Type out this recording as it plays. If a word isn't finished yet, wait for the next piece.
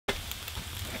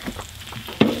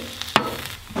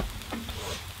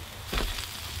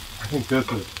think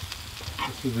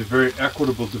this is a very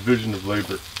equitable division of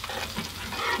labor.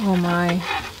 Oh my. I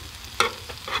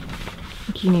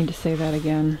think you need to say that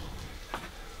again.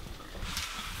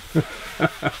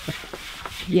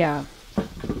 Yeah.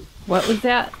 What was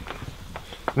that?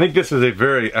 I think this is a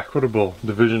very equitable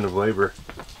division of labor.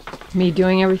 Me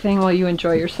doing everything while you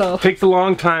enjoy yourself. It takes a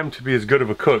long time to be as good of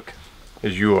a cook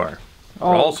as you are.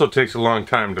 Oh. It also takes a long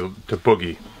time to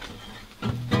boogie.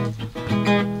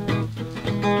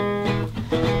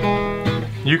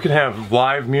 You can have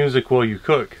live music while you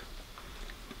cook.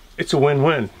 It's a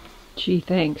win-win. Gee,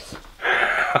 thanks.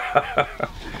 Do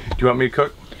you want me to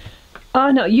cook?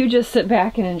 No, you just sit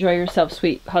back and enjoy yourself,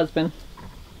 sweet husband.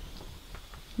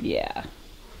 Yeah.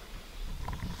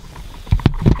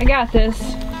 I got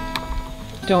this.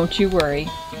 Don't you worry.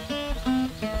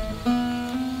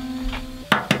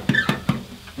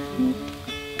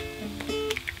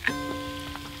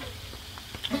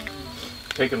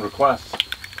 Taking requests.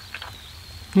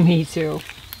 Me too.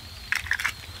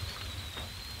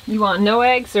 You want no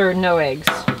eggs or no eggs?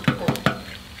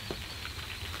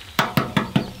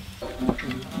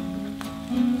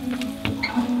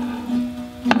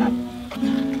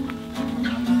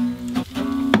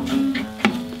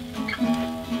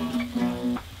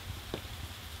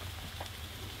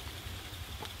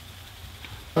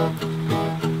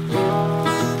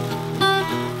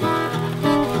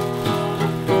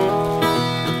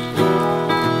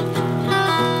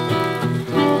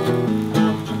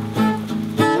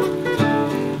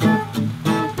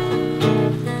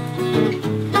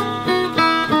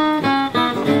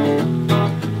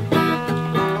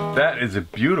 That is a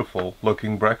beautiful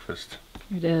looking breakfast.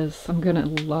 It is. I'm gonna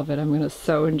love it. I'm gonna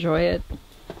so enjoy it.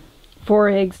 4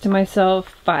 eggs to myself,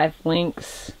 5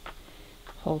 links,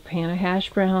 whole pan of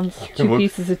hash browns, 2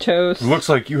 pieces of toast. It looks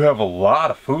like you have a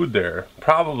lot of food there.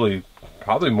 Probably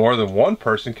more than one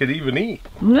person could even eat.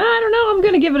 I don't know. I'm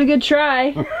gonna give it a good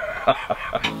try.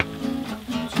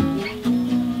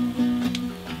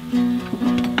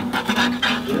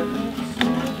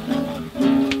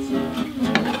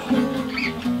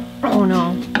 Oh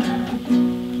no.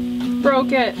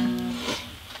 Broke it.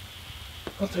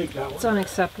 I'll take that one. It's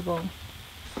unacceptable.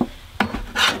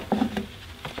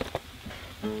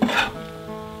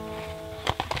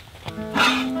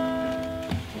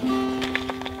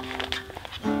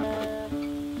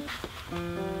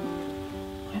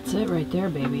 That's it right there,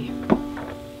 baby.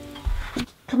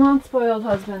 Come on, spoiled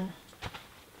husband.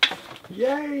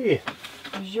 Yay!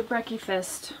 Here's your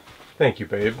breakfast. Thank you,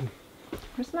 babe.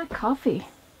 Where's my coffee?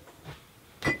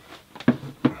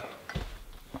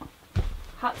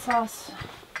 Hot sauce.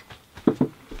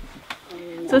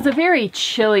 So it's a very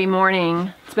chilly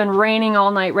morning. It's been raining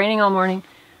all night, raining all morning.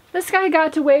 This guy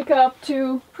got to wake up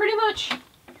to pretty much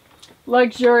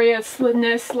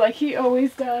luxuriousness like he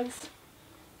always does.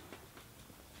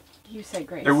 You say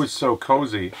grace. It was so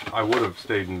cozy, I would have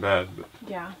stayed in bed. But...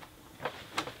 Yeah.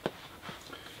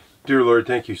 Dear Lord,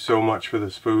 thank you so much for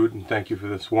this food, and thank you for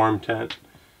this warm tent.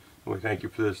 And we thank you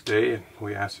for this day, and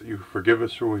we ask that you forgive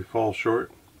us where we fall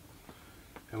short.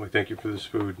 And we thank you for this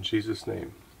food in Jesus'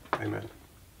 name. Amen.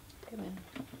 Amen.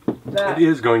 It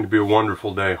is going to be a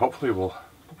wonderful day. Hopefully we'll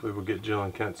get Jill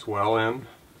and Kent's well in.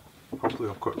 Hopefully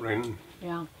it'll quit raining.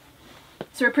 Yeah.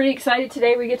 So we're pretty excited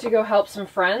today. We get to go help some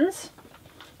friends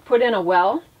put in a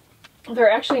well.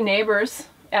 They're actually neighbors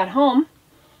at home.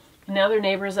 And now they're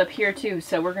neighbors up here too.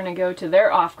 So we're going to go to their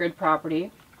off-grid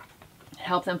property and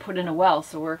help them put in a well.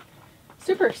 So we're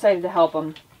super excited to help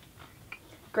them.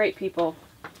 Great people.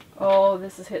 Oh,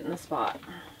 this is hitting the spot.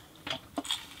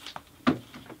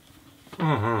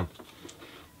 Mm-hmm.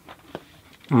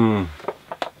 Mm.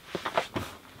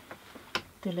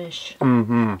 Delish.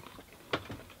 Mm-hmm.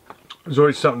 There's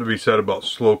always something to be said about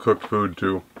slow-cooked food,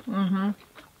 too. Mm-hmm.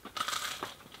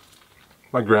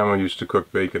 My grandma used to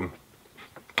cook bacon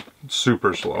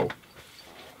super slow.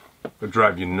 It'd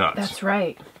drive you nuts. That's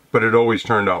right. But it always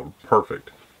turned out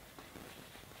perfect.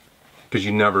 Because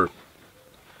you never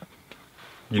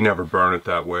burn it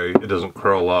that way. It doesn't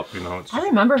curl up, you know. It's... I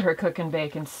remember her cooking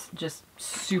bacon just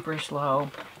super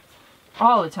slow.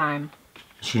 All the time.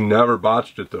 She never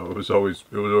botched it though. It was always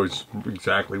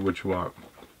exactly what you want.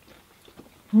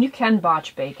 You can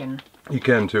botch bacon. You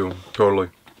can too, totally.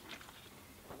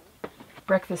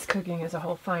 Breakfast cooking is a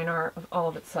whole fine art of all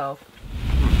of itself.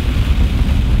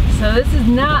 So this is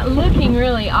not looking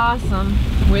really awesome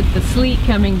with the sleet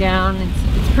coming down.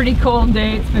 It's a pretty cold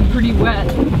day. It's been pretty wet.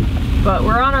 But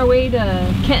we're on our way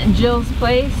to Kent and Jill's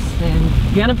place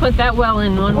and gonna put that well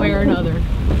in one way or another.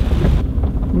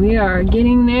 We are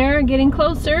getting there, getting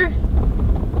closer.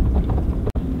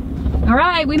 All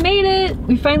right, we made it.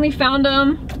 We finally found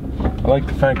them. I like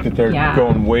the fact that they're Yeah.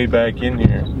 going way back in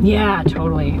here. Yeah,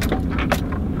 totally.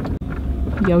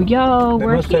 Yo, yo, They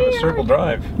we're must here. have a circle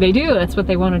drive. They do. That's what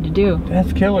they wanted to do.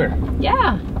 That's killer.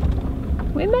 Yeah.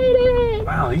 We made it.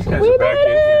 Wow, these guys We are back made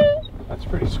in here. it. That's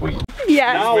pretty sweet.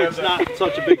 Yeah. Now it's not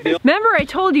such a big deal. Remember I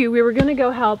told you we were gonna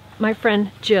go help my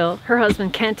friend Jill, her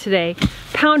husband Kent today,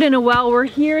 pound in a well. We're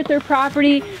here at their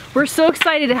property. We're so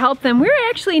excited to help them. We're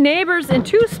actually neighbors in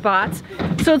 2 spots.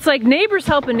 So it's like neighbors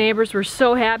helping neighbors. We're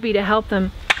so happy to help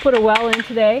them put a well in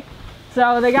today.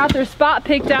 So they got their spot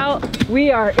picked out. We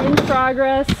are in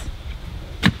progress.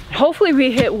 Hopefully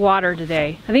we hit water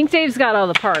today. I think Dave's got all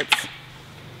the parts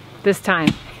this time.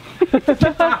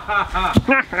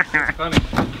 Funny.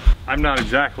 I'm not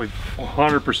exactly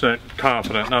 100%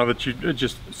 confident now that it's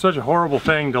just such a horrible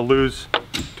thing to lose,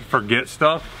 to forget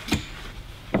stuff.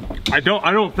 I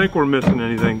don't think we're missing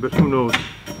anything, but who knows?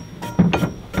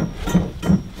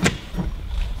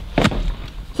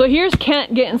 So here's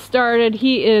Kent getting started.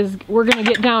 We're gonna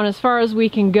get down as far as we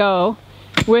can go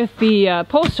with the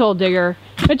post hole digger.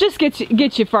 It just gets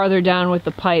you farther down with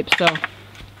the pipe, so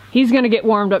he's gonna get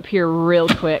warmed up here real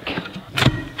quick.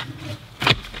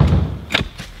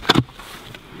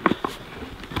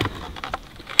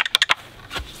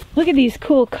 Look at these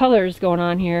cool colors going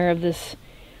on here of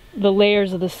the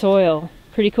layers of the soil.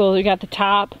 Pretty cool. We got the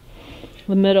top,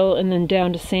 the middle, and then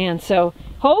down to sand. So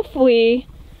hopefully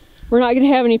we're not gonna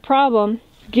have any problem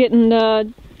getting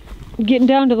down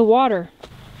to the water.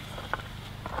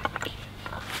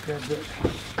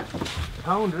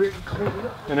 Pounder it and clean it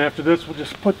up. And after this, we'll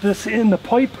just put this in the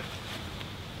pipe.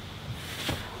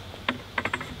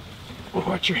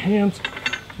 Watch your hands.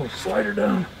 We'll slide her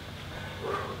down.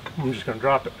 I'm just gonna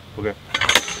drop it. Okay.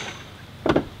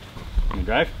 Can you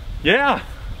drive? Yeah.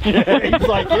 He's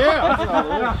like,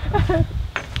 yeah.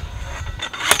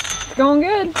 It's going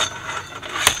good.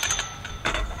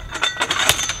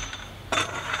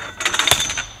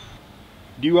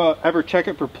 Do you ever check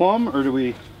it for plum, or do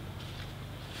we?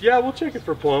 Yeah, we'll check it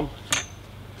for plum. I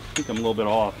think I'm a little bit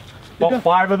off. About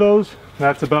 5 of those.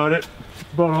 That's about it.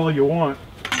 That's about all you want.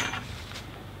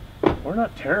 We're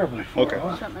not terribly far Okay.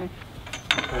 off.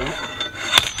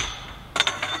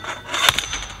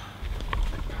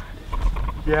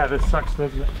 Yeah, this sucks,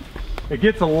 doesn't it? It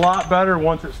gets a lot better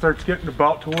once it starts getting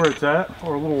about to where it's at,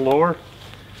 or a little lower.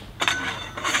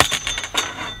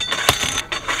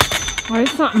 Well,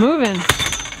 it's not moving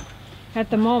at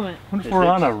the moment. I wonder if we're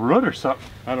on a root or something.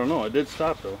 I don't know. It did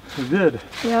stop though. We did.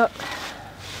 Yep.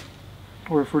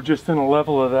 Or if we're just in a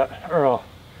level of that, or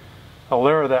a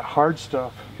layer of that hard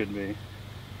stuff. Could be.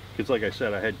 Because like I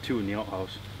said, I had 2 in the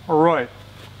outhouse. All right.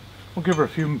 We'll give her a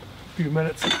few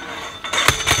minutes.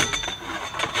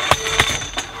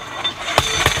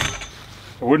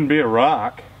 It wouldn't be a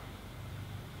rock.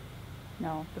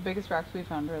 No, the biggest rocks we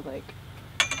found are like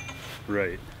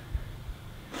Right.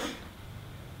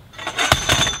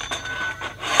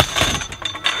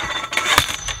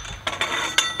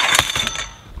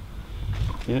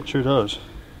 Yeah, it sure does.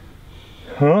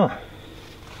 Huh.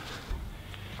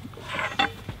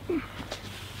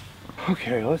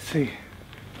 Okay, let's see.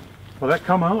 Will that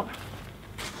come out?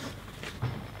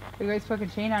 the guy's fucking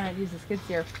chain on it. Use the skid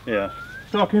steer. Yeah.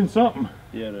 Stuck in something.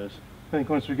 Yeah, it is. I think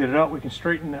once we get it out, we can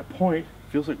straighten that point.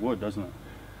 Feels like wood, doesn't it?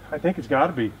 I think it's got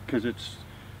to be. Because it's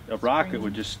a rock, it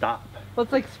would just stop. Well,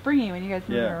 it's like springy when you guys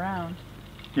move it Yeah. around.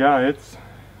 Yeah, it's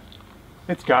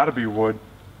got to be wood.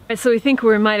 So we think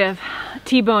we might have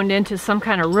T-boned into some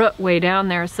kind of root way down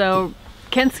there. So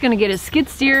Kent's gonna get his skid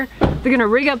steer. They're gonna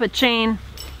rig up a chain,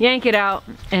 yank it out,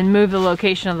 and move the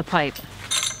location of the pipe.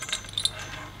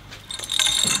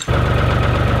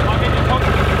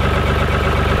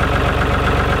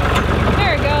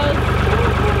 There it goes.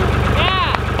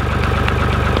 Yeah.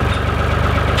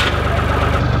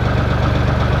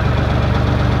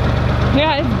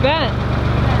 Yeah, it's bent.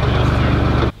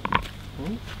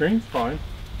 Well, screen's fine.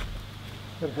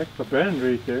 Got a heck of a bend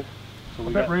right there. So I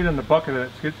we bet got, right on the bucket of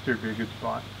that skid steer would be a good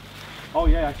spot. oh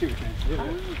yeah, I see what you're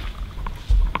saying.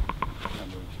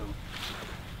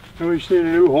 So we just need a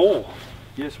new hole.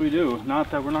 Yes, we do. Not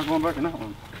that we're not going back in that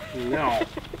one. No.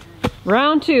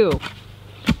 Round 2.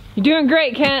 You're doing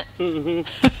great, Kent. Mm-hmm.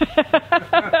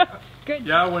 Good.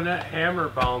 Yeah, when that hammer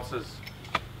bounces,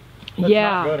 Yeah.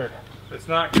 not good. It's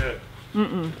not good.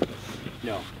 Mm-mm.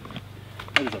 No.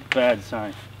 That is a bad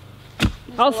sign.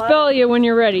 I'll spell you when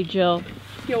you're ready, Jill.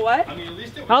 You what? I mean, at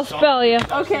least it was I'll spell you.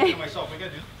 Okay. myself, we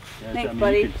gotta do. Yes, Thanks, I mean,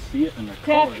 buddy. You can see it in the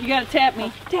Tap. color. You gotta tap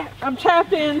me. Tap. I'm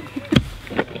tapped in.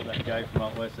 That guy from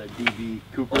out west, that DB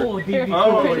Cooper. Oh, DB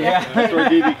Oh, yeah. That's where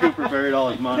DB Cooper buried all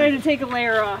his Trying money. to take a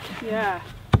layer off. Yeah.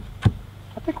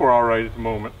 I think we're all right at the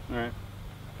moment. All right.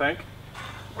 Think?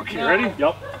 Okay, No. ready?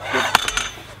 Yep.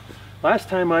 Last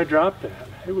time I dropped that,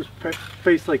 it was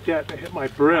faced like that to hit my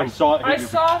brim. I saw it. I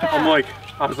saw that.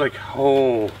 I was like,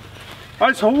 oh. I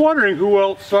was wondering who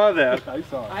else saw that. I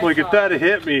saw it. Like, if that had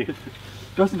hit me,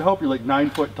 Doesn't help you're like 9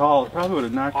 foot tall. It probably would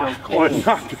have knocked out oh, cold.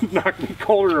 it knocked me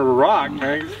colder than a rock,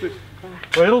 man.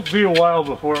 Well, it'll be a while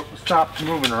before it stops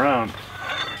moving around.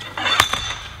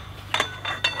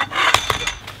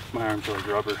 My arms are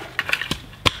rubber.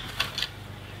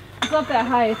 It's not that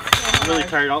high. It's so I'm really high.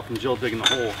 tired out from Jill digging the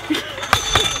hole.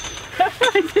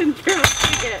 I didn't barely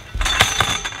see it.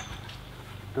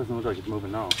 Doesn't look like it's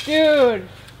moving now. Dude.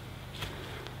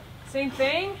 Same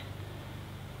thing?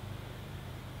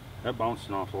 That bounced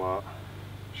an awful lot.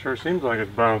 Sure seems like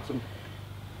it's bouncing.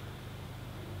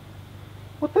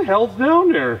 What the hell's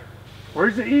down there?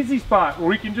 Where's the easy spot where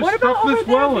we can just What about stuff over this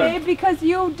there, well in? babe? Because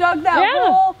you dug that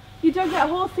Yeah. hole. You dug that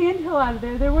whole sandhill out of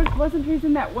there. There wasn't trees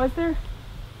in that, was there?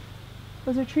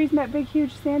 Was there trees in that big,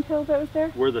 huge sandhill that was there?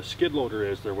 Where the skid loader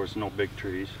is, there was no big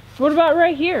trees. What about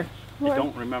right here? I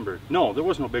don't remember. No, there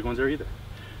was no big ones there either.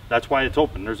 That's why it's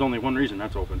open. There's only one reason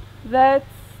that's open. Let's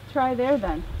try there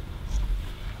then.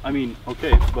 I mean,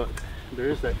 okay, but there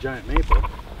is that giant maple.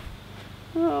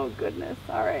 Oh goodness.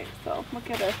 All right. So look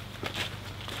at it.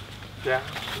 Yeah,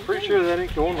 I'm pretty sure that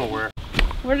ain't going nowhere.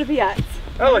 Where are the odds?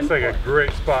 That looks like a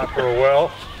great spot for a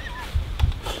well.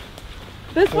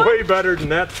 This one? Way better than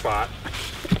that spot.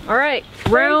 All right,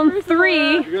 round First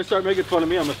 3. You're gonna start making fun of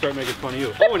me, I'm gonna start making fun of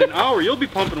you. Oh, in an hour you'll be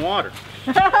pumping water.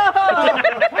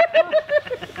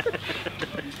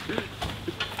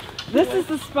 This is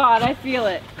the spot. I feel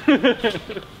it.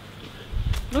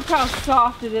 Look how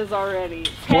soft it is already.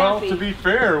 It's Well, happy. to be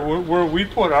fair, where we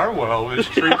put our well, there's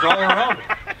trees all around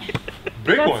it.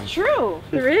 Big That's ones. True.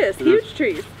 There is. Huge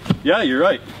trees. Yeah, you're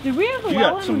right. Did we have the You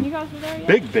well got in when some you guys were there yet?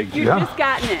 Big You've Yeah. just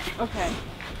gotten it. Okay.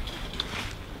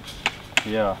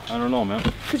 Yeah, I don't know, man.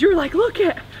 Because you were like, look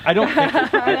at. I don't think.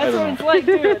 That's what it's like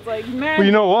too. It's like magic. Well,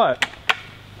 you know what?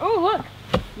 Oh look,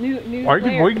 new We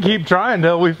layer. can keep trying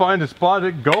till we find a spot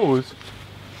it goes.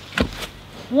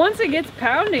 Once it gets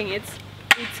pounding, it's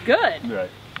good. Right.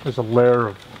 There's a layer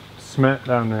of cement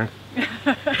down there.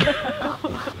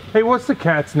 Hey, what's the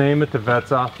cat's name at the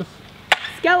vet's office?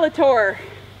 Skeletor.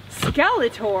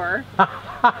 Skeletor.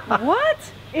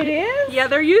 What? It is? Yeah,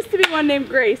 there used to be one named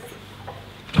Grace,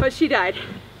 but she died.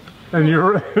 And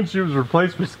she was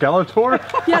replaced with Skeletor?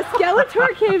 Yeah,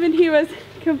 Skeletor came and he was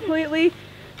completely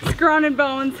scrawn and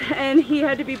bones, and he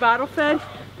had to be bottle fed.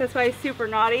 That's why he's super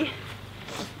naughty,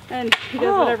 and he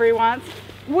does whatever he wants.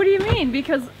 What do you mean?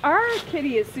 Because our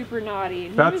kitty is super naughty.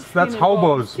 and he was That's skin and Hobo's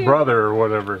bones, too. brother or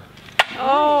whatever.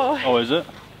 Oh, Oh, is it?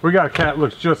 We got a cat that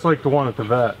looks just like the one at the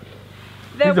vet.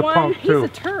 that He's a one. punk He's too. a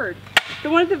turd.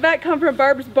 The one at the vet come from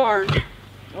Barb's barn,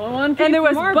 Well, one and came there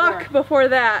was from our Buck barn. before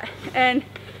that, and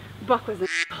Buck was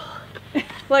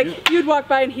like you'd walk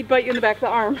by and he'd bite you in the back of the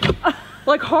arm,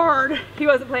 like hard. He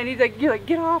wasn't playing. He's like, you're like,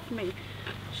 get off me.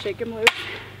 Shake him loose.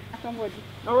 Knock on wood.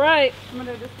 All right. I'm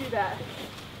gonna just do that.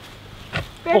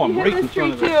 Babe, Oh, I'm you right hit in this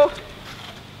tree front of too.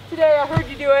 Today I heard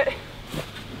you do it.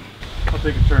 I'll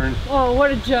take a turn. Oh,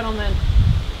 what a gentleman.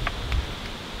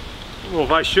 Well,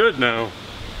 if I should now.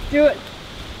 Do it.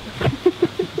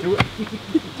 Do it.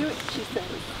 Do it, she says.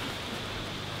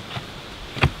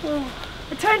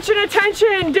 Attention,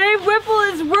 attention! Dave Whipple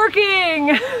is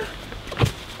working!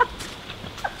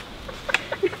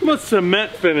 I'm a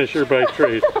cement finisher by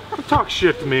trade. Don't talk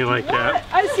shit to me like that.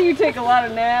 I see you take a lot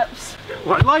of naps.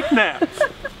 Well, I like naps.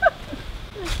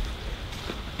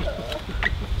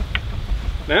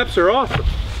 Naps are awesome.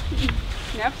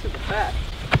 Naps are the best.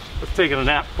 Let's take a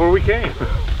nap before we came.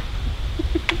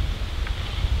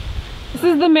 This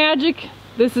is the magic.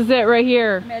 This is it right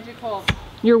here. Magic hole.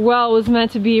 Your well was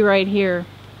meant to be right here.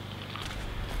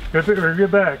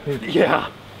 Get back. Yeah.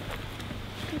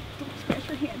 Scratch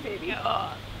your hand, baby.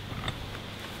 Yeah.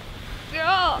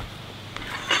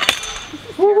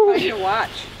 Terrifying to watch.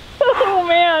 Oh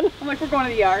man. I'm like, we're going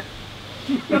to the yard.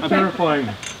 Terrifying.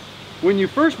 When you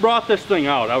first brought this thing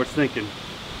out, I was thinking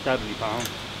 70 pounds.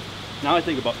 Now I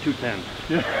think about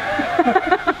 210.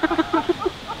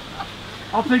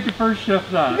 I'll take the first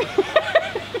shift on it.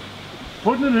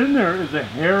 Putting it in there is a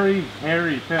hairy,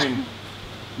 hairy thing.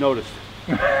 Notice.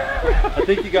 I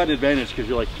think you got an advantage because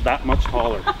you're like that much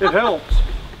taller. It helps.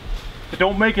 It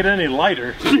don't make it any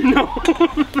lighter. No.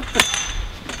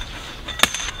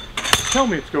 Tell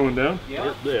me it's going down.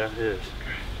 Yeah, it is.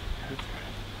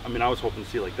 I mean, I was hoping to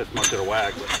see like this much of a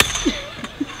wag, but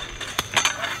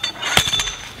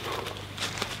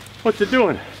What's it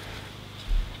doing?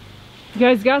 You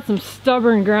guys got some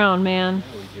stubborn ground, man.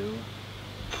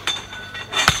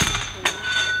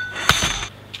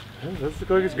 Yeah, does look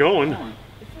like it's going.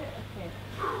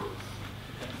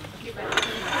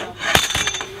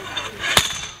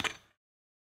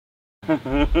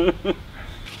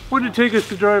 What did it take us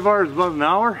to drive ours? About an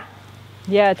hour?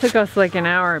 Yeah, it took us like an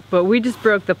hour, but we just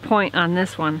broke the point on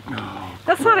this one.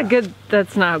 That's not a good,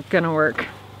 that's not gonna work.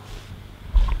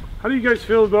 How do you guys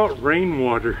feel about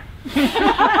rainwater? We've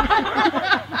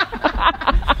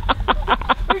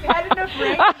had enough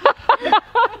rain.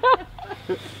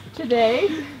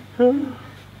 Today? Oh,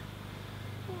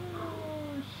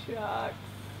 shucks.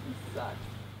 This sucks.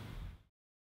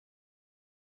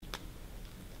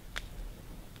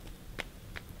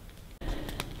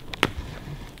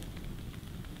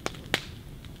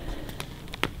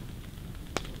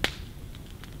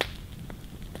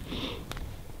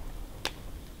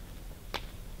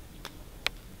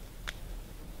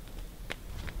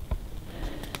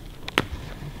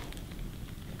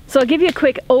 So I'll give you a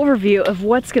quick overview of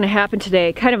what's going to happen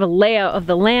today, kind of a layout of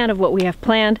the land of what we have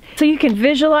planned, so you can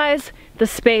visualize the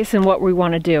space and what we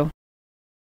want to do.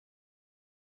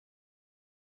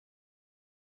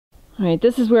 Alright,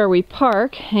 this is where we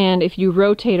park, and if you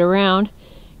rotate around,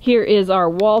 here is our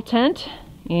wall tent,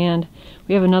 and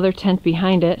we have another tent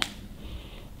behind it.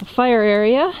 The fire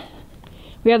area.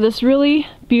 We have this really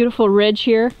beautiful ridge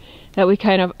here that we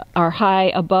kind of are high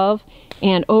above.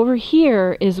 And over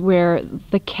here is where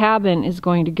the cabin is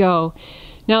going to go.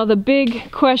 Now the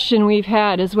big question we've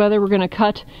had is whether we're going to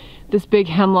cut this big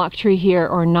hemlock tree here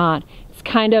or not. It's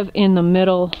kind of in the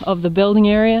middle of the building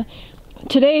area.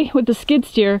 Today with the skid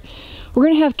steer, we're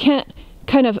going to have Kent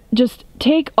kind of just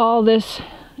take all this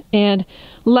and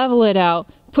level it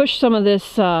out, push some of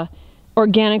this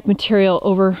organic material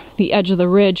over the edge of the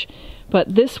ridge,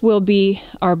 but this will be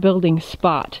our building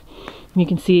spot. You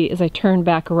can see as I turn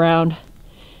back around,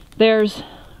 there's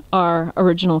our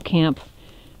original camp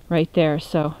right there.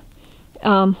 So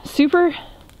super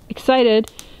excited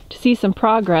to see some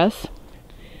progress.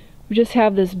 We just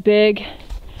have this big,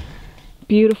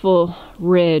 beautiful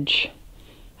ridge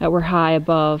that we're high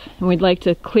above, and we'd like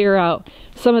to clear out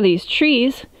some of these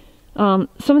trees. Some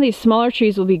of these smaller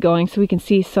trees will be going so we can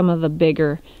see some of the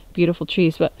bigger, beautiful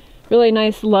trees, but really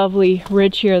nice, lovely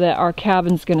ridge here that our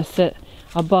cabin's gonna sit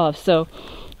above. So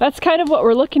that's kind of what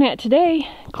we're looking at today,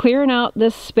 clearing out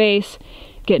this space,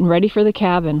 getting ready for the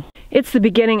cabin. It's the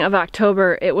beginning of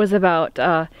October. It was about,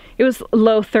 it was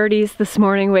low 30s this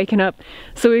morning waking up.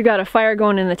 So we've got a fire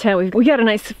going in the tent. We got a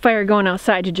nice fire going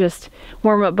outside to just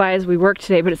warm up by as we work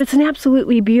today, but it's an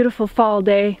absolutely beautiful fall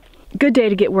day. Good day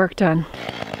to get work done.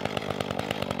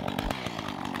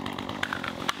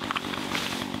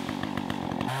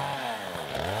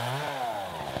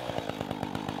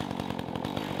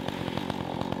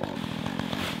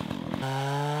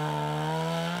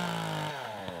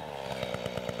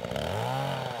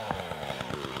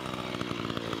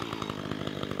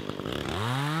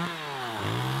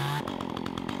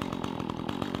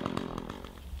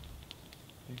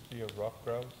 Rough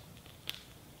grouse.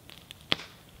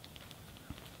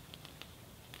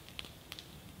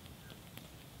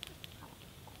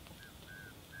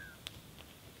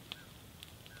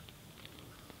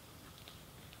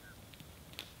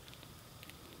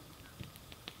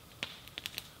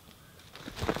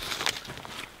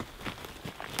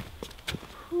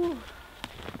 Whew.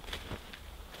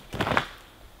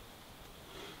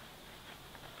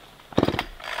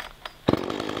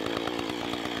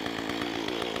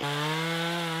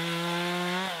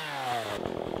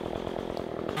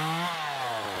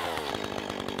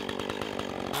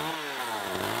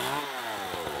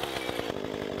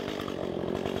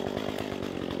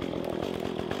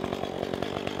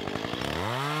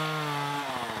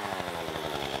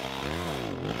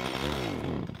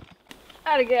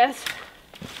 Out of gas.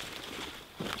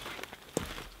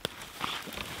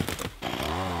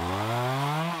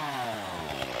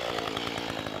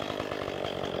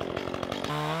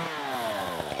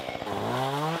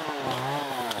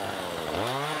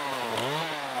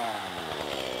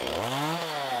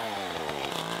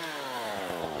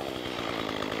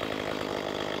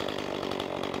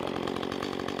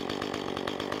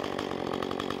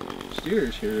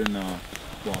 Steers here in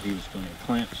while he was going to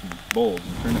clamp some bulls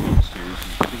and turn them into steers.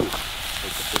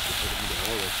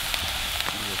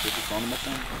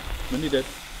 Then he did.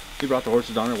 He brought the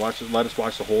horses down there, let us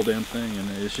watch the whole damn thing, and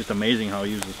it's just amazing how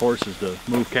he uses horses to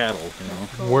move cattle. You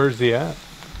know. Where's he at?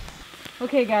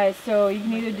 Okay guys, so you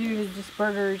can either do just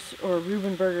burgers or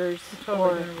Reuben burgers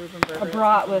or a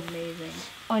brat with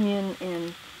onion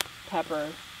and pepper.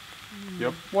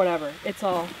 Yep. Whatever. It's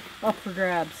all up for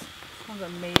grabs. Sounds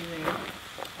amazing.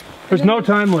 There's no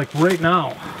time like right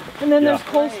now. And then there's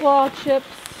coleslaw, chips,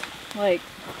 like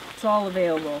It's all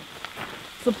available.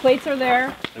 So plates are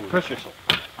there. It was official.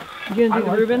 You gonna do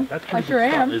the Reuben? That's I pretty sure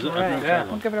good stuff. am. Is it? Right. Yeah.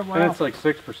 I'll give it a And whirl. it's like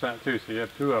 6% too, so you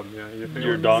have 2 of them. Yeah, you figure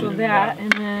You're done. So that,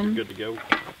 and then Good to go.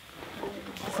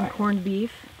 some corned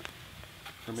beef.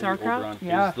 Or maybe Sauerkraut? Oberon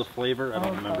Yeah. is the flavor. I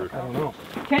don't remember. I don't know.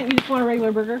 Kent, you just want a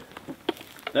regular burger?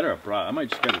 That or a brat. I might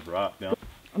just get a brat. Yeah.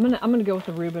 I'm gonna go with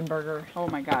the Reuben burger. Oh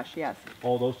my gosh, yes.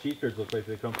 All those cheese curds look like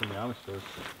they come from the Amish stores.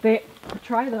 They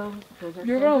try those. Those are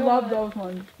You're so gonna good. love those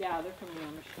ones. Yeah, they're from the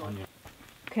Amish store.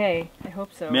 Okay, I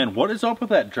hope so. Man, what is up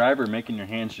with that driver making your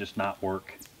hands just not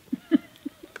work?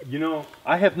 You know,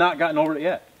 I have not gotten over it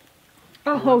yet.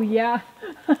 Oh yeah.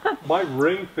 my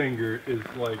ring finger is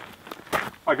like,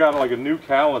 I got like a new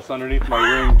callus underneath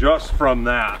my ring just from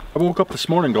that. I woke up this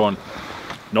morning going,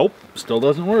 nope, still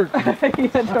doesn't work. Yeah,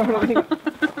 totally.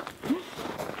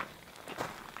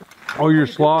 Oh, your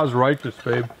slaw is righteous,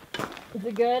 babe. Is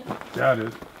it good? Yeah, it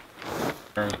is.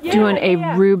 Doing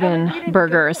a Reuben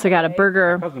burger. So I got a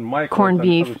burger, Cousin Mike corned lives on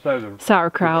the beef, other side of the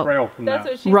sauerkraut, trail from That's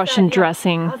that. what she Russian said, yeah.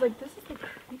 dressing. I was like, this is the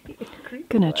creepy.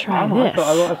 Gonna try I don't know, this.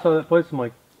 I saw that place, I'm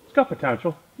like, it's got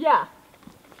potential. Yeah.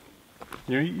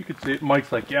 You know, you could see it.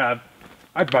 Mike's like, yeah,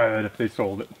 I'd buy that if they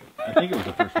sold it. I think it was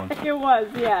the first one. It was,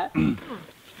 yeah.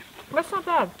 That's not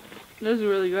bad. This is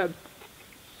really good.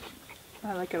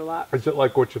 I like it a lot. Is it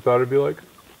like what you thought it'd be like?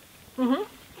 A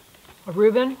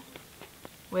Reuben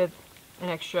with an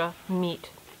extra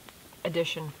meat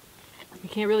addition.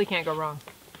 You really can't go wrong.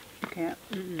 You can't.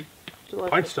 Delicious.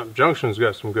 Pine Stump Junction's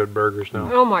got some good burgers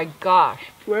now. Oh my gosh.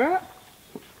 Where at?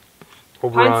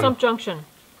 Over Pine on Stump Junction.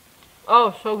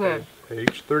 Oh, so good.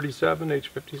 H37,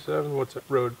 H57, what's that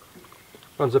road?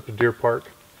 Runs up to Deer Park.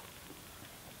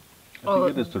 I Oh,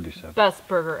 think it is 37. best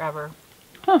burger ever.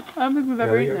 Huh, I don't think we've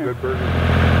ever they eaten got there. good burgers.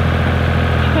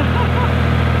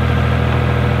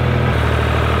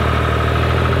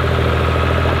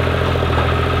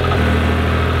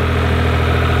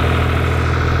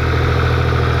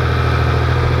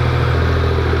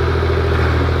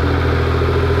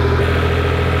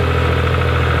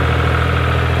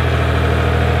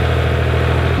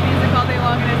 Music all day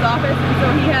long in his office, and so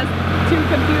he has 2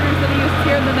 computers that he uses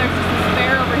here, and then there's just a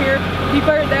spare over here. He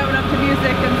fired that one up to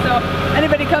music, and so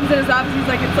anybody comes in his office, he's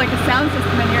like, it's like a sound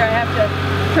system in here. I have to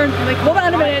turn, like, hold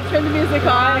on a minute, turn the music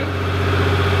on.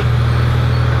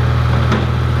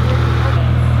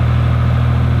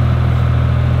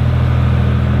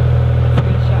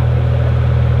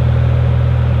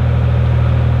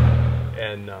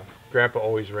 And Grandpa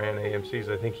always ran AMCs.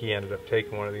 I think he ended up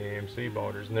taking one of the AMC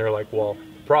motors. And they're like, well,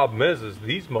 the problem is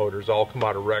these motors all come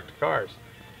out of wrecked cars.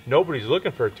 Nobody's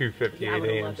looking for a 258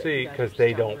 AMC because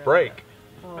they don't break.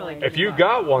 If you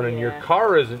got one and your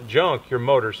car isn't junk, your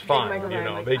motor's fine. You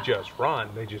know, they just run.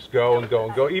 They just go and go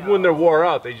and go. Even when they're wore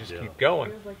out, they just keep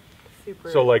going.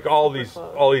 So like all these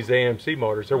AMC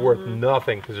motors, they're worth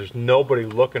nothing because there's nobody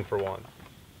looking for one.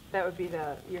 That would be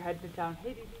your head to town.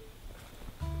 Hey, did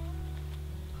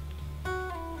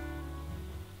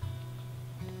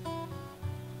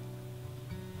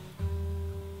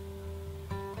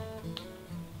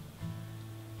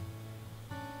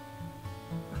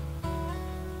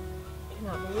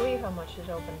Cannot believe how much it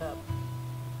opened up.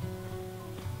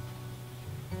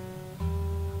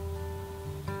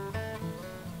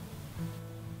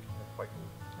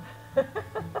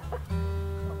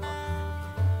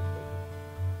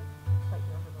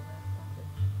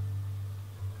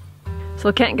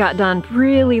 So Kent got done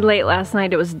really late last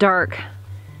night. It was dark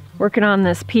working on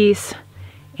this piece,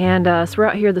 and so we're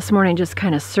out here this morning just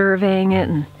kind of surveying it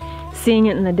and seeing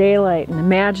it in the daylight and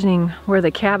imagining where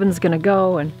the cabin's gonna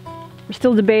go. And we're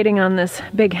still debating on this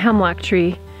big hemlock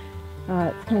tree.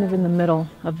 It's kind of in the middle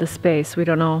of the space. We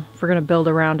don't know if we're gonna build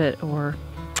around it or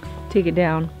take it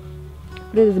down.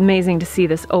 But it is amazing to see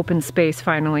this open space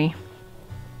finally.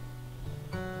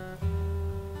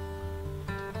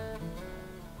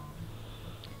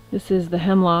 This is the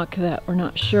hemlock that we're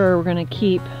not sure we're gonna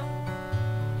keep.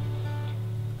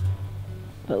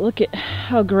 But look at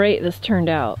how great this turned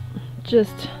out.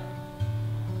 Just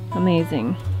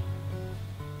amazing.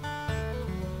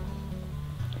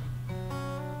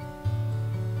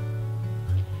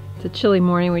 It's a chilly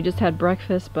morning. We just had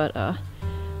breakfast, but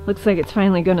looks like it's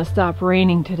finally gonna stop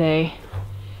raining today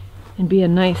and be a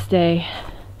nice day.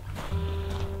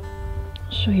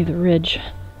 I'll show you the ridge.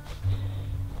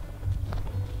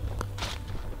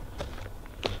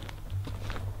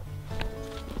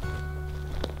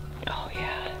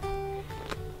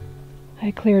 I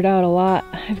cleared out a lot.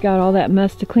 I've got all that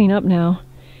mess to clean up now.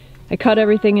 I cut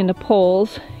everything into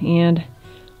poles, and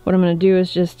what I'm going to do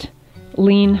is just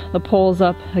lean the poles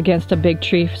up against a big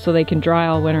tree so they can dry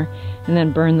all winter, and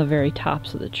then burn the very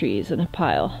tops of the trees in a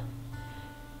pile.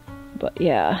 But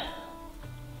yeah,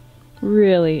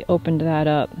 really opened that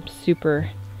up.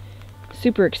 Super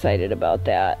excited about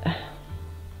that.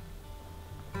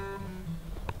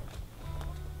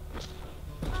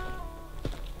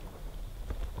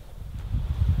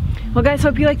 Well guys,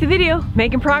 hope you liked the video.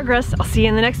 Making progress. I'll see you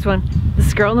in the next one. This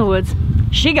is Girl in the Woods.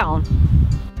 She gone.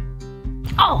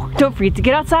 Oh, don't forget to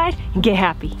get outside and get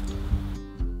happy.